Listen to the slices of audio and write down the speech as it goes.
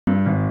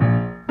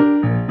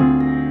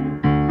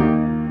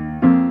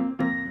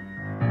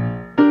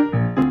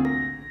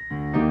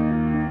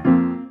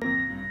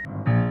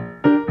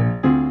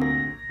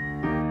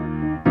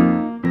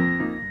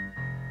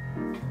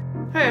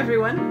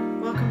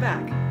everyone, welcome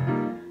back.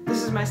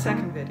 This is my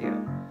second video.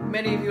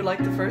 Many of you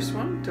liked the first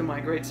one, to my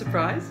great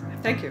surprise.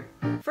 Thank you.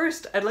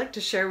 First, I'd like to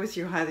share with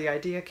you how the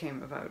idea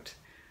came about,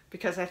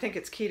 because I think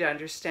it's key to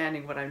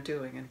understanding what I'm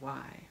doing and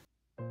why.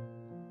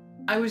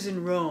 I was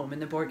in Rome in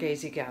the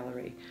Borghese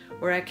Gallery,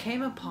 where I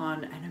came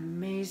upon an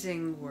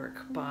amazing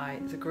work by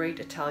the great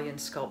Italian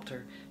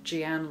sculptor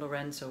Gian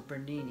Lorenzo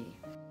Bernini,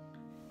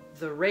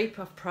 The Rape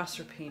of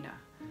Proserpina.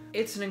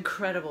 It's an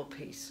incredible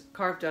piece,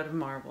 carved out of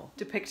marble,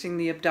 depicting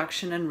the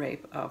abduction and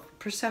rape of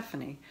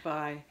Persephone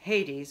by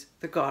Hades,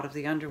 the god of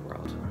the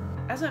underworld.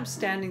 As I'm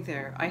standing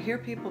there, I hear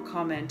people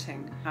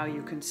commenting how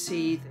you can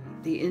see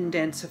the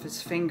indents of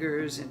his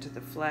fingers into the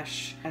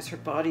flesh as her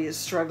body is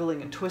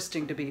struggling and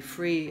twisting to be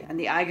free, and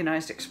the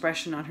agonized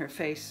expression on her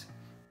face.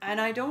 And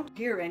I don't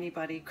hear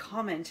anybody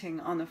commenting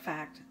on the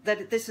fact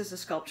that this is a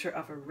sculpture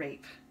of a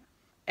rape.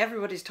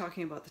 Everybody's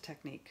talking about the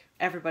technique.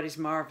 Everybody's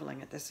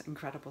marveling at this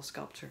incredible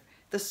sculpture.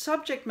 The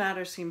subject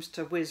matter seems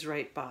to whiz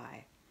right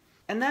by.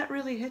 And that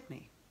really hit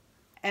me.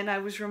 And I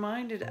was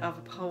reminded of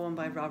a poem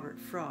by Robert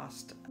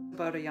Frost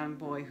about a young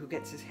boy who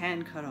gets his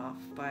hand cut off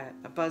by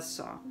a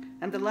buzzsaw.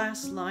 And the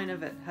last line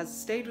of it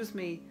has stayed with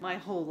me my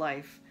whole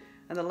life.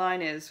 And the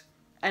line is,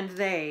 "And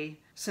they,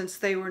 since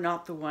they were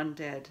not the one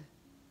dead,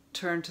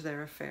 turned to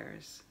their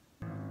affairs."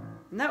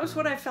 And that was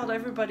what I felt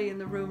everybody in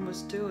the room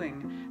was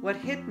doing. What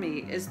hit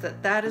me is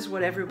that that is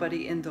what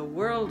everybody in the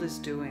world is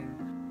doing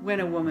when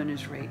a woman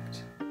is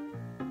raped.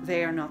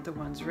 They are not the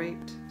ones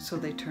raped, so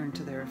they turn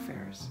to their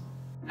affairs.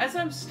 As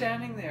I'm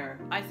standing there,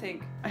 I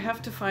think I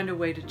have to find a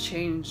way to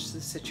change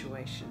the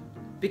situation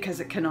because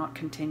it cannot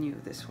continue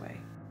this way.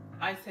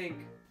 I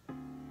think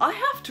I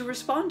have to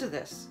respond to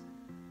this.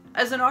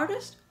 As an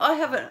artist, I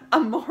have a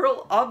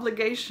moral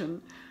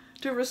obligation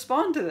to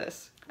respond to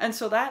this. And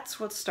so that's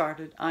what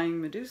started Eyeing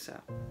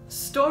Medusa.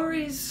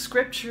 Stories,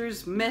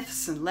 scriptures,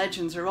 myths, and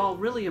legends are all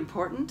really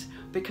important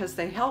because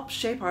they help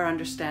shape our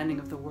understanding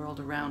of the world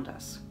around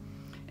us.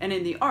 And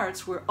in the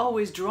arts, we're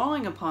always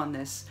drawing upon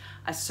this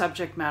as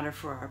subject matter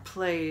for our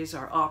plays,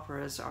 our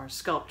operas, our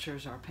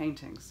sculptures, our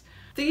paintings.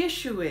 The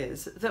issue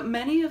is that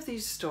many of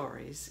these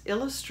stories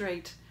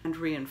illustrate and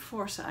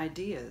reinforce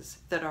ideas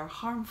that are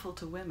harmful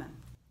to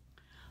women.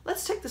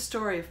 Let's take the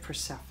story of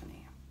Persephone.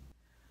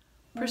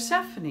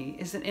 Persephone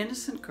is an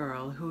innocent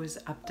girl who is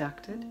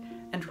abducted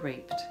and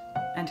raped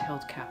and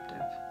held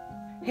captive.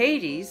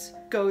 Hades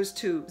goes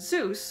to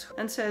Zeus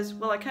and says,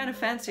 "Well, I kind of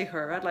fancy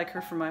her. I'd like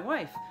her for my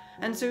wife."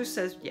 And Zeus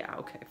says, "Yeah,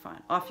 okay,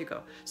 fine. Off you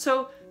go."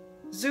 So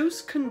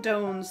Zeus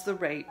condones the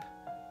rape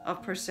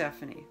of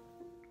Persephone.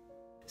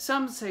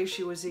 Some say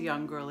she was a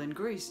young girl in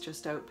Greece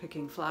just out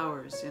picking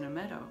flowers in a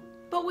meadow.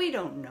 But we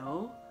don't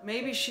know.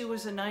 Maybe she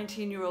was a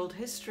 19-year-old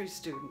history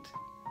student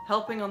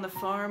helping on the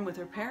farm with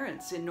her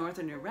parents in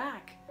northern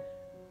Iraq.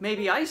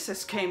 Maybe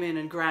Isis came in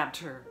and grabbed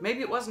her. Maybe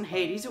it wasn't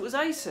Hades, it was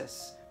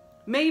Isis.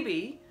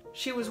 Maybe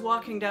she was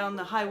walking down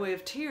the Highway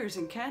of Tears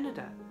in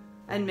Canada,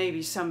 and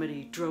maybe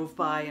somebody drove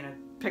by in a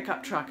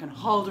pickup truck and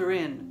hauled her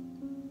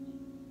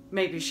in.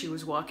 Maybe she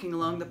was walking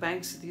along the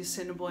banks of the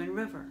Assiniboine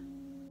River,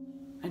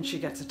 and she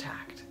gets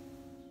attacked.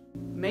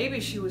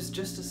 Maybe she was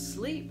just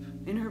asleep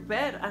in her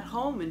bed at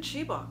home in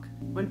Chibok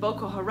when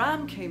Boko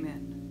Haram came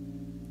in.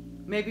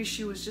 Maybe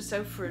she was just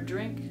out for a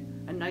drink,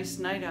 a nice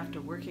night after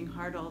working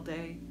hard all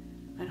day,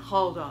 and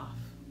hauled off.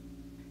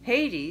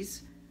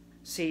 Hades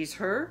sees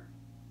her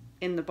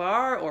in the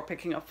bar or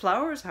picking up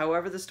flowers,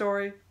 however the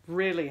story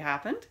really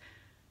happened,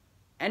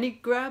 and he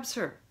grabs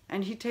her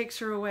and he takes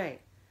her away.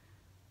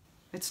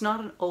 It's not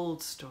an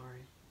old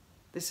story.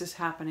 This is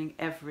happening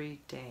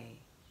every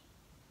day.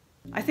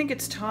 I think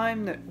it's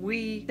time that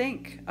we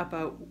think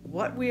about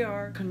what we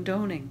are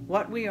condoning,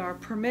 what we are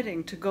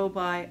permitting to go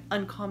by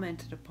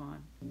uncommented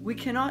upon. We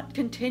cannot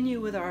continue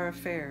with our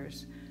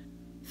affairs.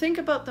 Think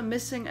about the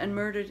missing and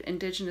murdered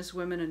Indigenous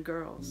women and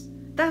girls.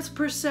 That's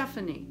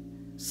Persephone,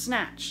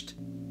 snatched,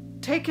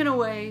 taken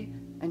away,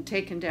 and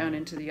taken down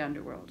into the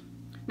underworld.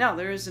 Now,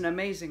 there is an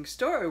amazing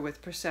story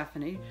with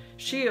Persephone.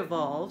 She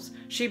evolves,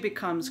 she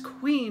becomes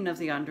queen of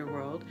the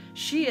underworld,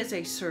 she is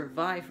a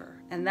survivor.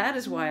 And that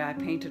is why I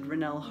painted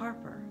Rinelle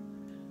Harper.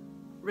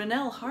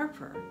 Rinelle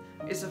Harper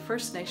is a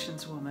First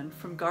Nations woman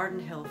from Garden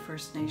Hill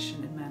First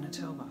Nation in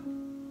Manitoba.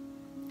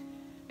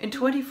 In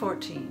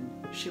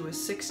 2014, she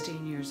was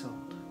 16 years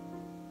old.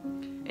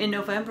 In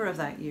November of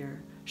that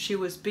year, she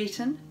was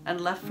beaten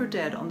and left for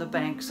dead on the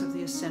banks of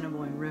the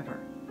Assiniboine River.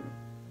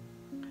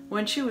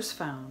 When she was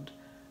found,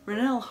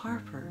 Rinelle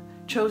Harper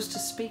chose to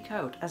speak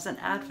out as an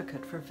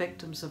advocate for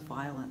victims of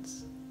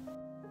violence.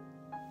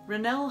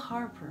 Rinelle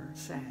Harper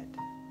said,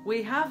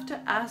 "We have to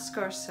ask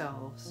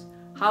ourselves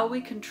how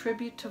we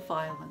contribute to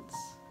violence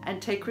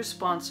and take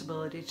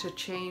responsibility to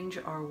change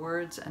our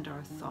words and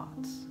our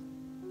thoughts."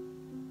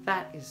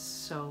 That is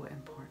so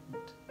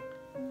important.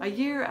 A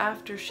year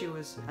after she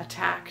was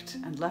attacked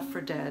and left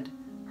for dead,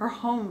 her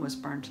home was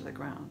burned to the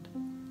ground.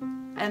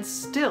 And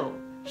still,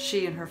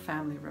 she and her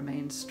family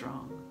remained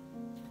strong.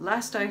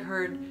 Last I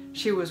heard,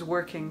 she was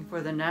working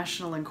for the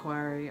National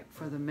Inquiry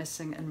for the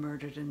Missing and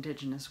Murdered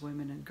Indigenous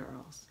Women and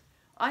Girls.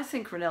 I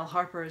think Rinelle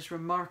Harper is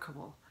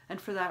remarkable,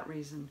 and for that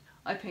reason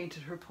I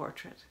painted her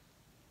portrait.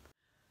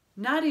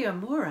 Nadia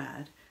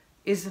Murad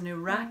is an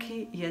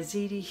Iraqi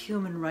Yazidi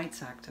human rights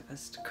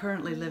activist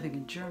currently living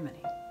in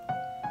Germany.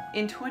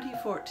 In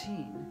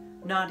 2014,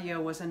 Nadia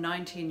was a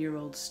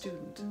 19-year-old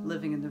student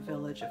living in the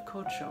village of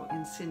Kocho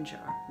in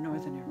Sinjar,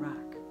 northern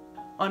Iraq.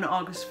 On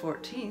August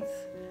 14th,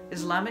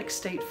 Islamic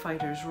State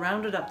fighters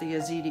rounded up the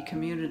Yazidi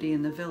community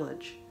in the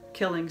village,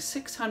 killing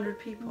 600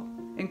 people,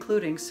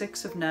 including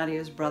 6 of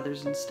Nadia's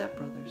brothers and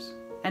stepbrothers,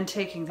 and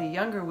taking the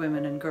younger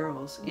women and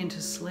girls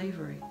into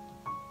slavery.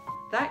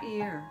 That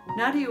year,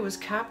 Nadia was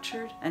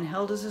captured and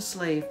held as a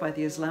slave by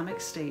the Islamic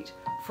State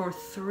for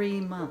 3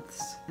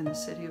 months in the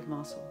city of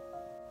Mosul.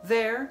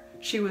 There,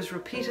 she was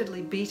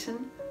repeatedly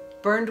beaten,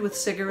 burned with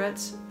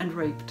cigarettes, and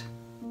raped.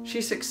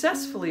 She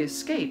successfully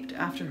escaped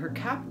after her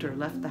captor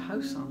left the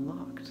house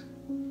unlocked.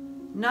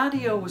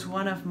 Nadia was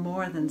one of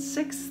more than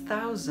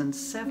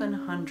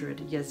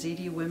 6,700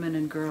 Yazidi women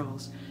and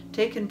girls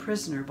taken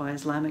prisoner by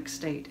Islamic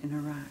State in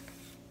Iraq.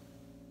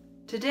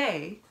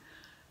 Today,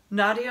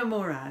 Nadia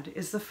Murad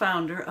is the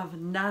founder of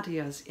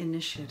Nadia's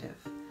Initiative,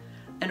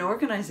 an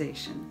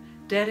organization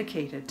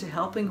dedicated to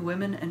helping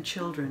women and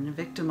children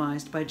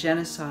victimized by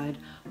genocide,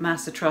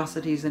 mass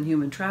atrocities, and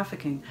human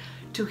trafficking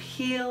to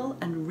heal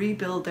and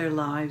rebuild their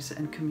lives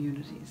and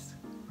communities.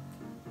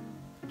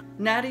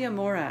 Nadia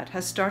Murad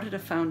has started a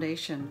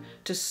foundation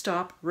to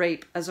stop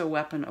rape as a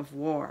weapon of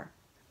war.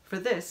 For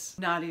this,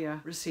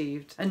 Nadia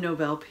received a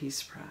Nobel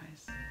Peace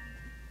Prize.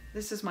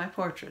 This is my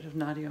portrait of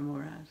Nadia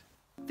Murad.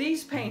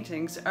 These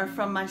paintings are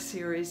from my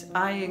series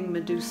Eyeing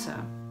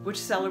Medusa, which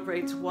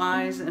celebrates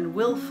wise and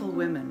willful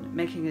women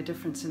making a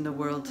difference in the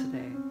world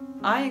today.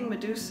 Eyeing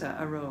Medusa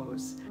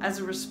arose as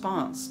a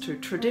response to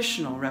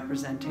traditional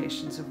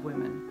representations of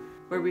women,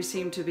 where we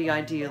seem to be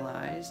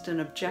idealized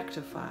and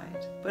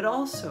objectified, but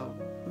also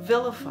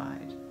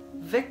vilified,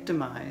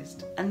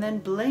 victimized, and then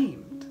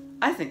blamed.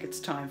 I think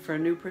it's time for a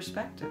new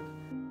perspective.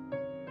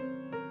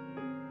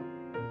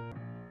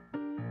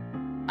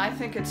 I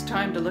think it's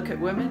time to look at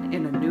women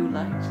in a new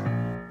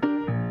light.